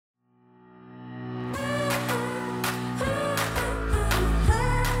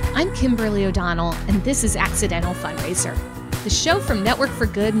I'm Kimberly O'Donnell, and this is Accidental Fundraiser, the show from Network for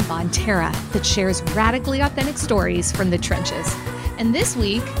Good and Bonterra that shares radically authentic stories from the trenches. And this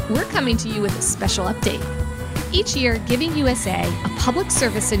week, we're coming to you with a special update. Each year, Giving USA, a public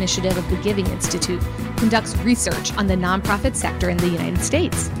service initiative of the Giving Institute, conducts research on the nonprofit sector in the United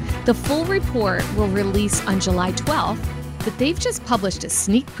States. The full report will release on July 12th, but they've just published a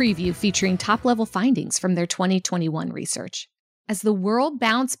sneak preview featuring top-level findings from their 2021 research. As the world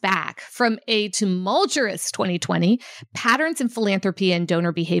bounced back from a tumultuous 2020, patterns in philanthropy and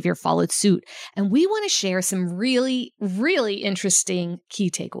donor behavior followed suit, and we want to share some really interesting key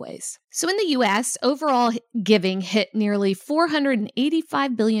takeaways. So in the U.S., overall giving hit nearly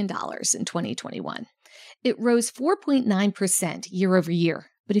 $485 billion in 2021. It rose 4.9% year over year,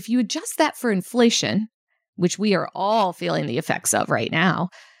 but if you adjust that for inflation, which we are all feeling the effects of right now,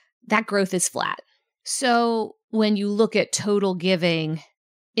 that growth is flat. So when you look at total giving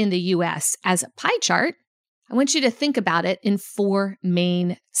in the U.S. as a pie chart, I want you to think about it in four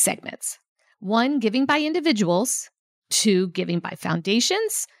main segments. 1, giving by individuals. 2, giving by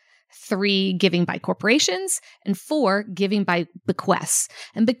foundations. 3, giving by corporations. And 4, giving by bequests.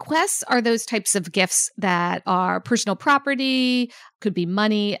 And bequests are those types of gifts that are personal property, could be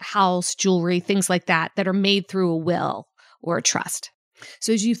money, house, jewelry, things like that are made through a will or a trust.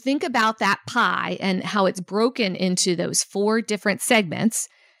 So as you think about that pie and how it's broken into those 4 different segments,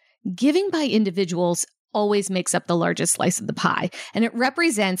 giving by individuals always makes up the largest slice of the pie, and it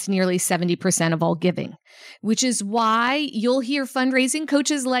represents nearly 70% of all giving, which is why you'll hear fundraising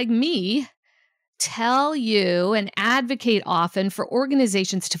coaches like me tell you and advocate often for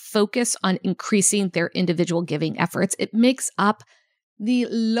organizations to focus on increasing their individual giving efforts. It makes up the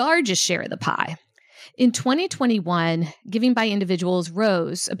largest share of the pie. In 2021, giving by individuals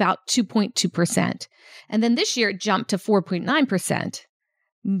rose about 2.2%. And then this year it jumped to 4.9%.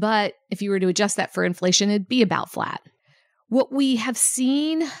 But if you were to adjust that for inflation, it'd be about flat. What we have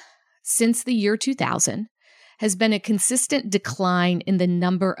seen since the year 2000 has been a consistent decline in the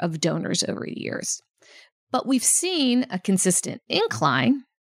number of donors over the years. But we've seen a consistent incline,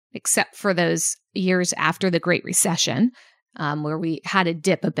 except for those years after the Great Recession, where we had a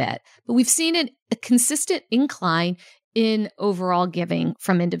dip a bit. But we've seen a consistent incline in overall giving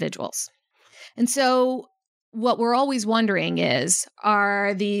from individuals. And so what we're always wondering is,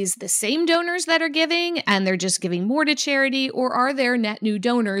 are these the same donors that are giving and they're just giving more to charity, or are there net new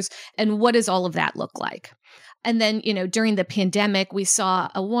donors? And what does all of that look like? And then, during the pandemic, we saw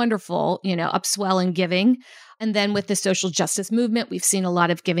a wonderful, upswell in giving. And then with the social justice movement, we've seen a lot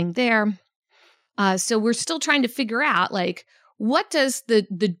of giving there. So we're still trying to figure out, what does the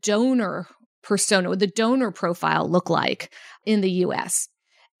donor persona, the donor profile look like in the U.S.?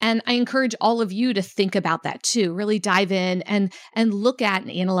 And I encourage all of you to think about that too. Really dive in and look at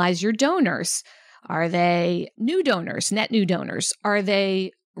and analyze your donors. Are they new donors, net new donors? Are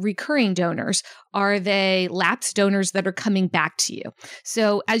they recurring donors? Are they lapsed donors that are coming back to you?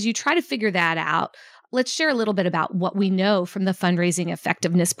 So as you try to figure that out, let's share a little bit about what we know from the Fundraising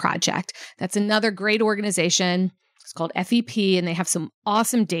Effectiveness Project. That's another great organization. It's called FEP, and they have some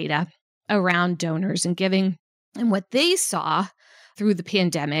awesome data around donors and giving. And what they saw through the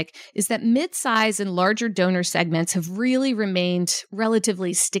pandemic is that mid-size and larger donor segments have really remained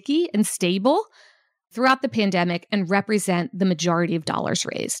relatively sticky and stable throughout the pandemic and represent the majority of dollars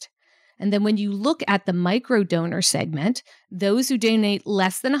raised. And then when you look at the micro donor segment, those who donate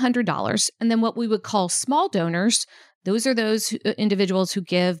less than $100, and then what we would call small donors, those are those individuals who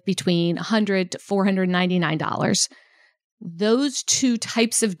give between $100 to $499. Those two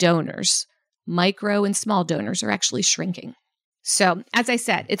types of donors, micro and small donors, are actually shrinking. So as I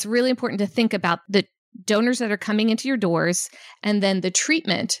said, it's really important to think about the donors that are coming into your doors and then the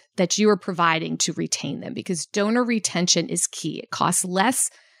treatment that you are providing to retain them, because donor retention is key. It costs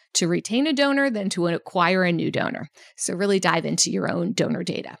less to retain a donor than to acquire a new donor. So really dive into your own donor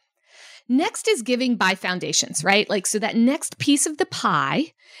data. Next is giving by foundations, right? So that next piece of the pie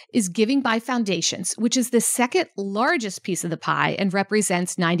is giving by foundations, which is the second largest piece of the pie and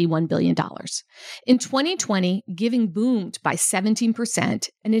represents $91 billion. In 2020, giving boomed by 17%.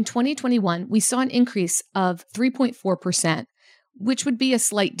 And in 2021, we saw an increase of 3.4%, which would be a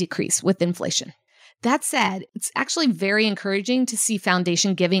slight decrease with inflation. That said, it's actually very encouraging to see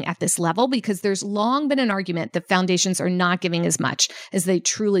foundation giving at this level, because there's long been an argument that foundations are not giving as much as they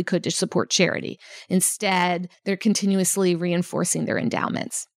truly could to support charity. Instead, they're continuously reinforcing their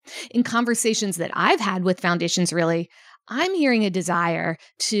endowments. In conversations that I've had with foundations, I'm hearing a desire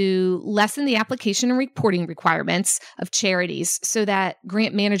to lessen the application and reporting requirements of charities so that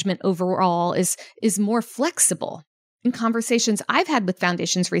grant management overall is more flexible. In conversations I've had with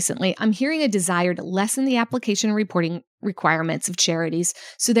foundations recently, I'm hearing a desire to lessen the application and reporting requirements of charities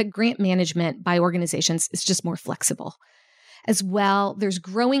so that grant management by organizations is just more flexible. As well, there's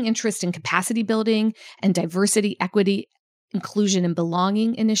growing interest in capacity building and diversity, equity, inclusion, and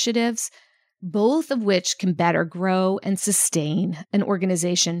belonging initiatives, both of which can better grow and sustain an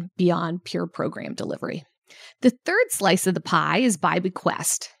organization beyond pure program delivery. The third slice of the pie is by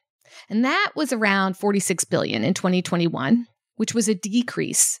bequest. And that was around $46 billion in 2021, which was a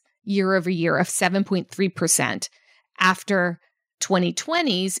decrease year over year of 7.3% after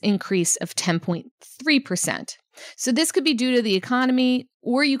 2020's increase of 10.3%. So this could be due to the economy,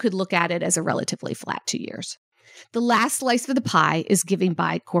 or you could look at it as a relatively flat 2 years. The last slice of the pie is giving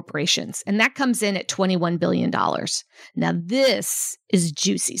by corporations, and that comes in at $21 billion. Now, this is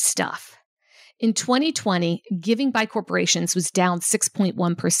juicy stuff. In 2020, giving by corporations was down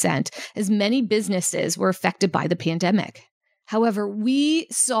 6.1% as many businesses were affected by the pandemic. However, we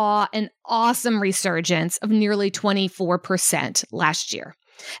saw an awesome resurgence of nearly 24% last year.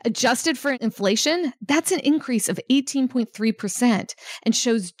 Adjusted for inflation, that's an increase of 18.3% and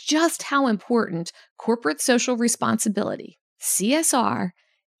shows just how important corporate social responsibility, CSR,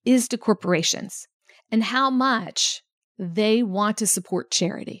 is to corporations and how much they want to support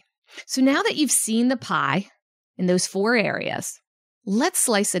charity. So now that you've seen the pie in those 4 areas, let's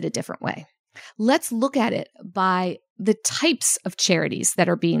slice it a different way. Let's look at it by the types of charities that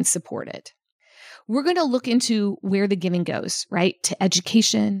are being supported. We're going to look into where the giving goes, right? To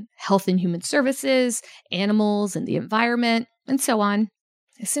education, health and human services, animals and the environment, and so on.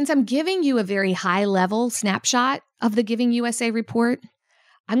 Since I'm giving you a very high-level snapshot of the Giving USA report,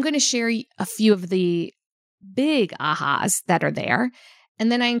 I'm going to share a few of the big ahas that are there.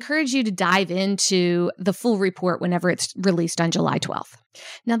 And then I encourage you to dive into the full report whenever it's released on July 12th.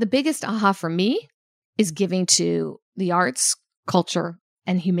 Now, the biggest aha for me is giving to the arts, culture,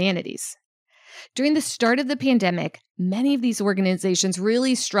 and humanities. During the start of the pandemic, many of these organizations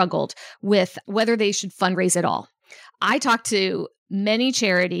really struggled with whether they should fundraise at all. I talked to many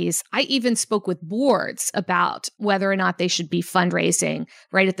charities. I even spoke with boards about whether or not they should be fundraising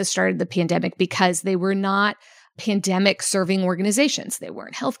right at the start of the pandemic because they were not pandemic serving organizations. They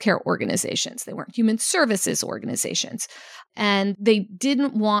weren't healthcare organizations. They weren't human services organizations. And they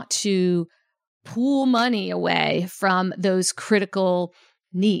didn't want to pull money away from those critical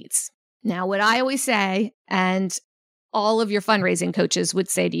needs. Now, what I always say, and all of your fundraising coaches would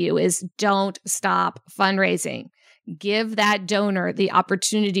say to you, is don't stop fundraising. Give that donor the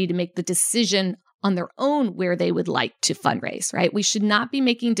opportunity to make the decision on their own where they would like to fundraise, right? We should not be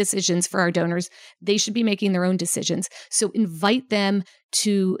making decisions for our donors. They should be making their own decisions. So invite them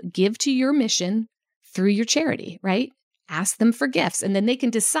to give to your mission through your charity, right? Ask them for gifts, and then they can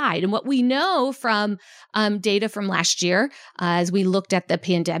decide. And what we know from data from last year, as we looked at the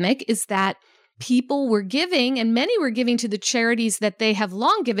pandemic, is that people were giving, and many were giving to the charities that they have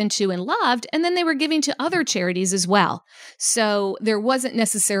long given to and loved, and then they were giving to other charities as well. So there wasn't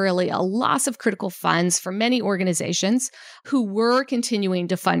necessarily a loss of critical funds for many organizations who were continuing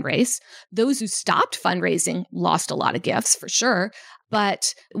to fundraise. Those who stopped fundraising lost a lot of gifts, for sure.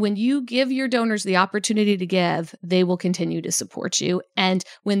 But when you give your donors the opportunity to give, they will continue to support you. And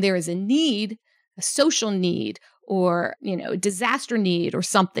when there is a need, a social need, or, disaster need or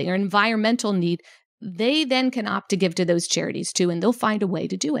something, or environmental need, they then can opt to give to those charities too, and they'll find a way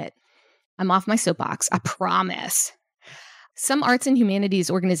to do it. I'm off my soapbox, I promise. Some arts and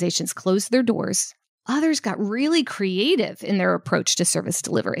humanities organizations closed their doors. Others got really creative in their approach to service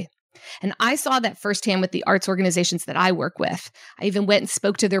delivery. And I saw that firsthand with the arts organizations that I work with. I even went and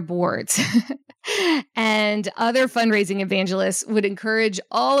spoke to their boards. And other fundraising evangelists would encourage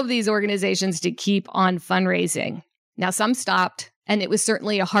all of these organizations to keep on fundraising. Now, some stopped, and it was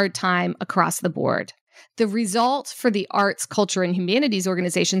certainly a hard time across the board. The result for the arts, culture, and humanities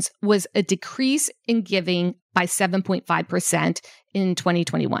organizations was a decrease in giving by 7.5% in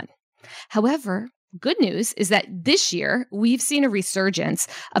 2021. However, good news is that this year, we've seen a resurgence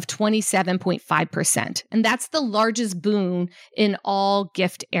of 27.5%, and that's the largest boon in all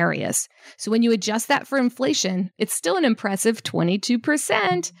gift areas. So when you adjust that for inflation, it's still an impressive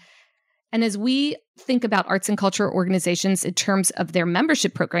 22%. And as we think about arts and culture organizations in terms of their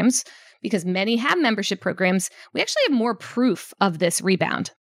membership programs, because many have membership programs, we actually have more proof of this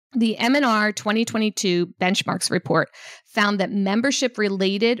rebound. The M&R 2022 benchmarks report found that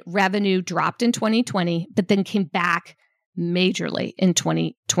membership-related revenue dropped in 2020, but then came back majorly in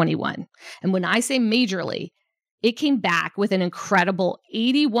 2021. And when I say majorly, it came back with an incredible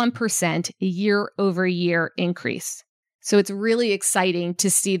 81% year-over-year increase. So it's really exciting to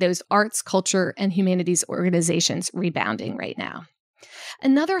see those arts, culture, and humanities organizations rebounding right now.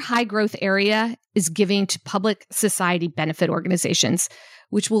 Another high growth area is giving to public society benefit organizations,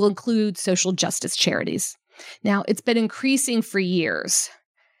 which will include social justice charities. Now, it's been increasing for years,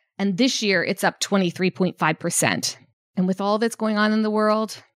 and this year it's up 23.5%. And with all that's going on in the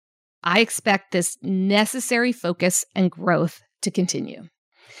world, I expect this necessary focus and growth to continue.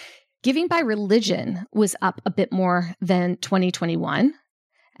 Giving by religion was up a bit more than 2021,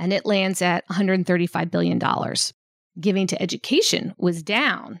 and it lands at $135 billion. Giving to education was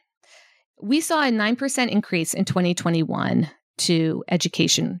down. We saw a 9% increase in 2021 to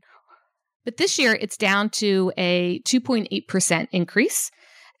education, but this year it's down to a 2.8% increase,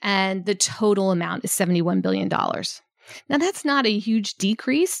 and the total amount is $71 billion. Now, that's not a huge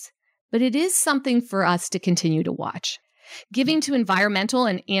decrease, but it is something for us to continue to watch. Giving to environmental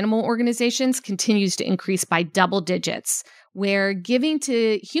and animal organizations continues to increase by double digits, where giving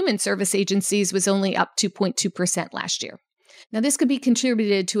to human service agencies was only up 2.2% last year. Now, this could be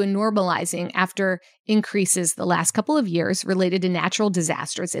contributed to a normalizing after increases the last couple of years related to natural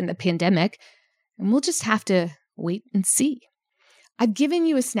disasters in the pandemic, and we'll just have to wait and see. I've given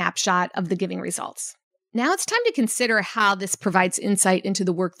you a snapshot of the giving results. Now it's time to consider how this provides insight into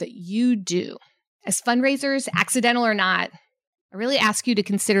the work that you do. As fundraisers, accidental or not, I really ask you to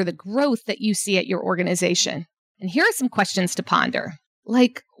consider the growth that you see at your organization. And here are some questions to ponder.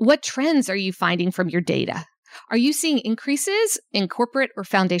 Like, what trends are you finding from your data? Are you seeing increases in corporate or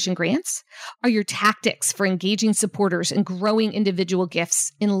foundation grants? Are your tactics for engaging supporters and growing individual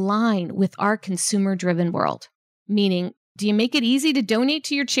gifts in line with our consumer-driven world? Meaning, do you make it easy to donate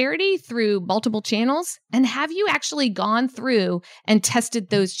to your charity through multiple channels? And have you actually gone through and tested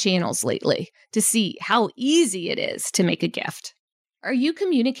those channels lately to see how easy it is to make a gift? Are you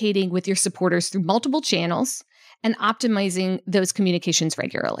communicating with your supporters through multiple channels and optimizing those communications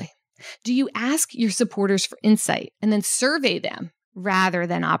regularly? Do you ask your supporters for insight and then survey them rather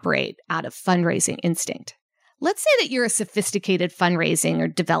than operate out of fundraising instinct? Let's say that you're a sophisticated fundraising or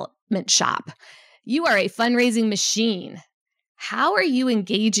development shop. You are a fundraising machine. How are you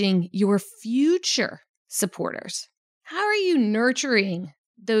engaging your future supporters? How are you nurturing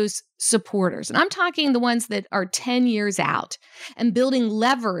those supporters? And I'm talking the ones that are 10 years out, and building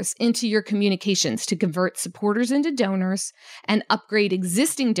levers into your communications to convert supporters into donors and upgrade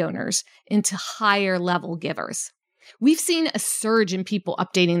existing donors into higher level givers. We've seen a surge in people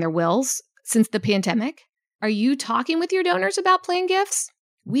updating their wills since the pandemic. Are you talking with your donors about plan gifts?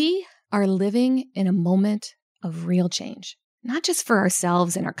 We are living in a moment of real change, not just for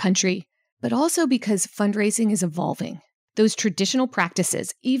ourselves and our country, but also because fundraising is evolving. Those traditional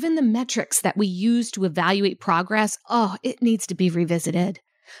practices, even the metrics that we use to evaluate progress, it needs to be revisited.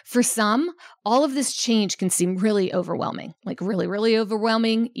 For some, all of this change can seem really overwhelming, like really, really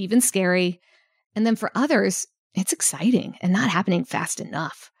overwhelming, even scary. And then for others, it's exciting and not happening fast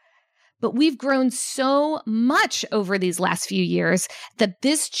enough. But we've grown so much over these last few years that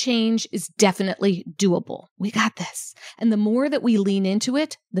this change is definitely doable. We got this. And the more that we lean into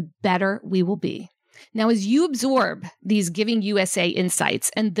it, the better we will be. Now, as you absorb these Giving USA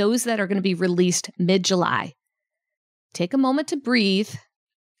insights and those that are going to be released mid-July, take a moment to breathe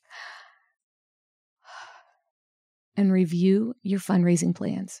and review your fundraising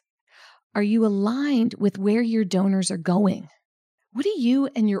plans. Are you aligned with where your donors are going? What do you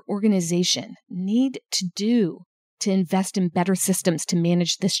and your organization need to do to invest in better systems to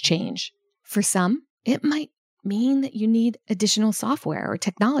manage this change? For some, it might mean that you need additional software or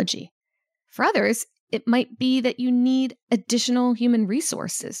technology. For others, it might be that you need additional human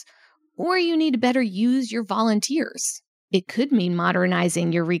resources, or you need to better use your volunteers. It could mean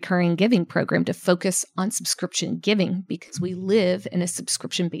modernizing your recurring giving program to focus on subscription giving because we live in a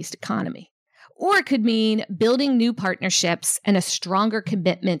subscription-based economy. Or it could mean building new partnerships and a stronger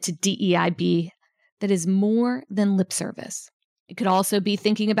commitment to DEIB that is more than lip service. It could also be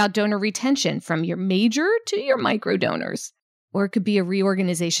thinking about donor retention from your major to your micro donors. Or it could be a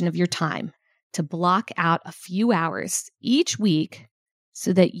reorganization of your time to block out a few hours each week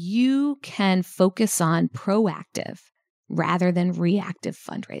so that you can focus on proactive rather than reactive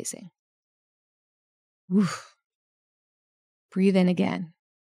fundraising. Oof. Breathe in again.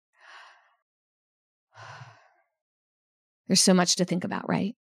 There's so much to think about,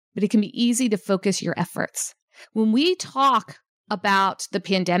 right? But it can be easy to focus your efforts. When we talk about the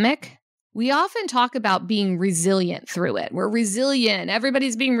pandemic, we often talk about being resilient through it. We're resilient.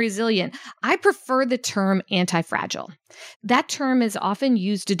 Everybody's being resilient. I prefer the term anti-fragile. That term is often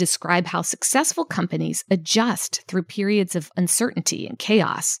used to describe how successful companies adjust through periods of uncertainty and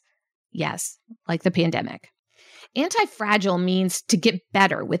chaos. Yes, like the pandemic. Anti-fragile means to get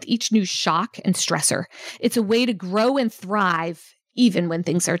better with each new shock and stressor. It's a way to grow and thrive even when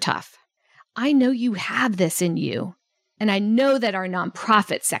things are tough. I know you have this in you, and I know that our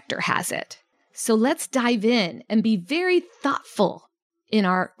nonprofit sector has it. So let's dive in and be very thoughtful in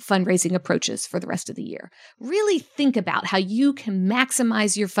our fundraising approaches for the rest of the year. Really think about how you can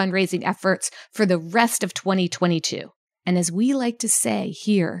maximize your fundraising efforts for the rest of 2022. And as we like to say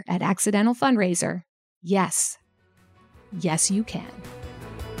here at Accidental Fundraiser, yes, you can.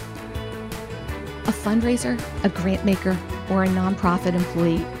 A fundraiser, a grant maker, or a nonprofit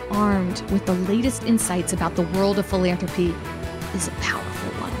employee armed with the latest insights about the world of philanthropy is a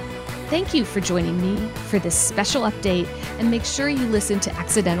powerful one. Thank you for joining me for this special update, and make sure you listen to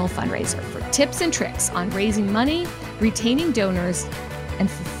Accidental Fundraiser for tips and tricks on raising money, retaining donors, and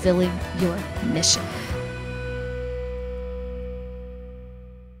fulfilling your mission.